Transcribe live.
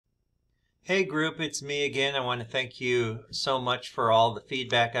Hey group, it's me again. I want to thank you so much for all the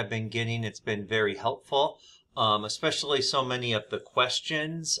feedback I've been getting. It's been very helpful, especially so many of the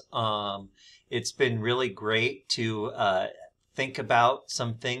questions. It's been really great to think about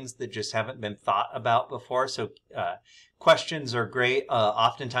some things that just haven't been thought about before. So questions are great.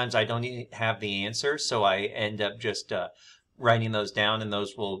 Oftentimes I don't even have the answer, so I end up just writing those down, and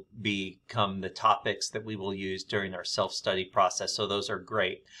those will become the topics that we will use during our self-study process. So those are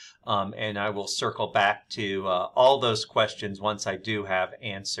great. And I will circle back to all those questions once I do have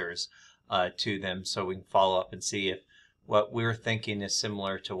answers to them, so we can follow up and see if what we're thinking is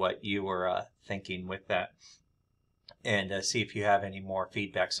similar to what you were thinking with that, and see if you have any more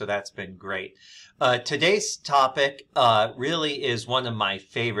feedback. So that's been great. Today's topic really is one of my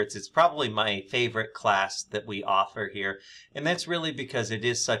favorites. It's probably my favorite class that we offer here, and that's really because it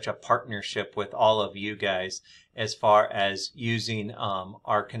is such a partnership with all of you guys as far as using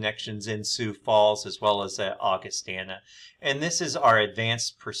our connections in Sioux Falls as well as at Augustana. And this is our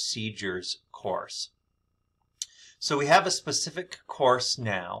Advanced Procedures course. So we have a specific course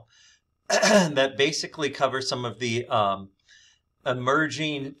now that basically covers some of the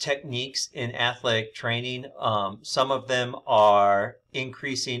emerging techniques in athletic training. Some of them are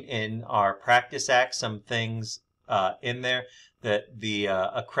increasing in our Practice Act, some things in there that the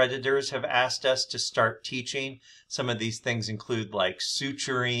accreditors have asked us to start teaching. Some of these things include like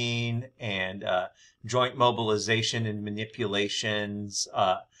suturing and joint mobilization and manipulations,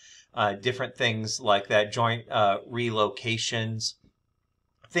 different things like that, joint relocations,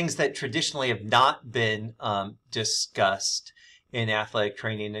 things that traditionally have not been discussed in athletic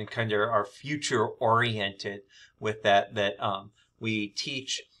training and kind of are future oriented with that we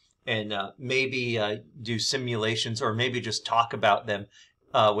teach and maybe do simulations or maybe just talk about them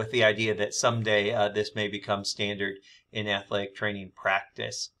with the idea that someday this may become standard in athletic training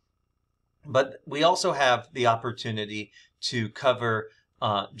practice. But we also have the opportunity to cover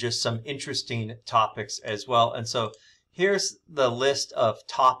just some interesting topics as well. And so here's the list of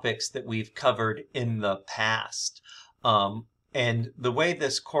topics that we've covered in the past. And the way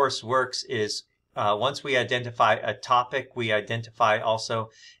this course works is once we identify a topic, we identify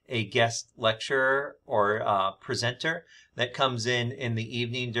also a guest lecturer or presenter that comes in the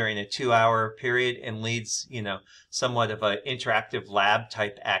evening during a 2-hour period and leads, somewhat of an interactive lab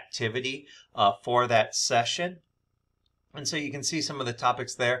type activity for that session. And so you can see some of the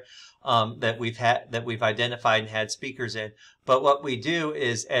topics there that we've identified and had speakers in. But what we do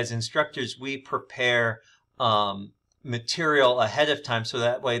is, as instructors, we prepare material ahead of time so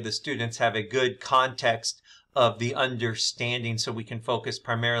that way the students have a good context of the understanding, so we can focus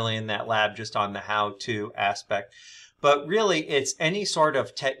primarily in that lab just on the how-to aspect. But really, it's any sort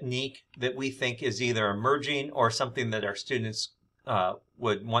of technique that we think is either emerging or something that our students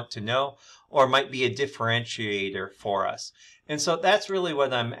would want to know, or might be a differentiator for us. And so that's really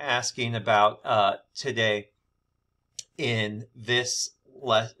what I'm asking about today in this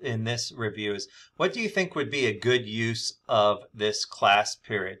review is, what do you think would be a good use of this class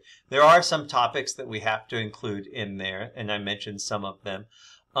period? There are some topics that we have to include in there, and I mentioned some of them.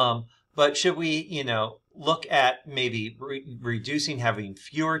 But should we, look at maybe reducing, having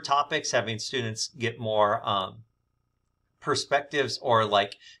fewer topics, having students get more perspectives, or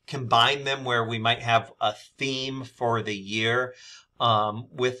like combine them where we might have a theme for the year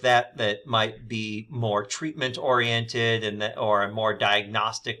with that might be more treatment oriented and or more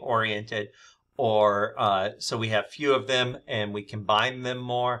diagnostic oriented, or so we have few of them and we combine them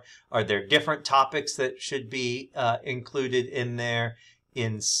more. Are there different topics that should be included in there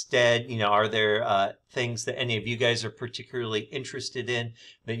instead? Are there things that any of you guys are particularly interested in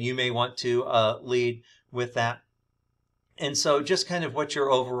that you may want to lead with that? And so just kind of what your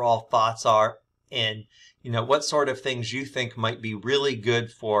overall thoughts are, and what sort of things you think might be really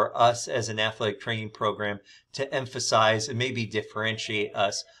good for us as an athletic training program to emphasize and maybe differentiate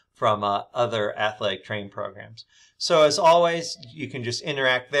us from other athletic training programs. So as always, you can just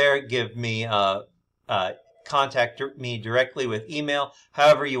interact there, give me contact me directly with email,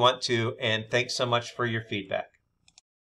 however you want to, and thanks so much for your feedback.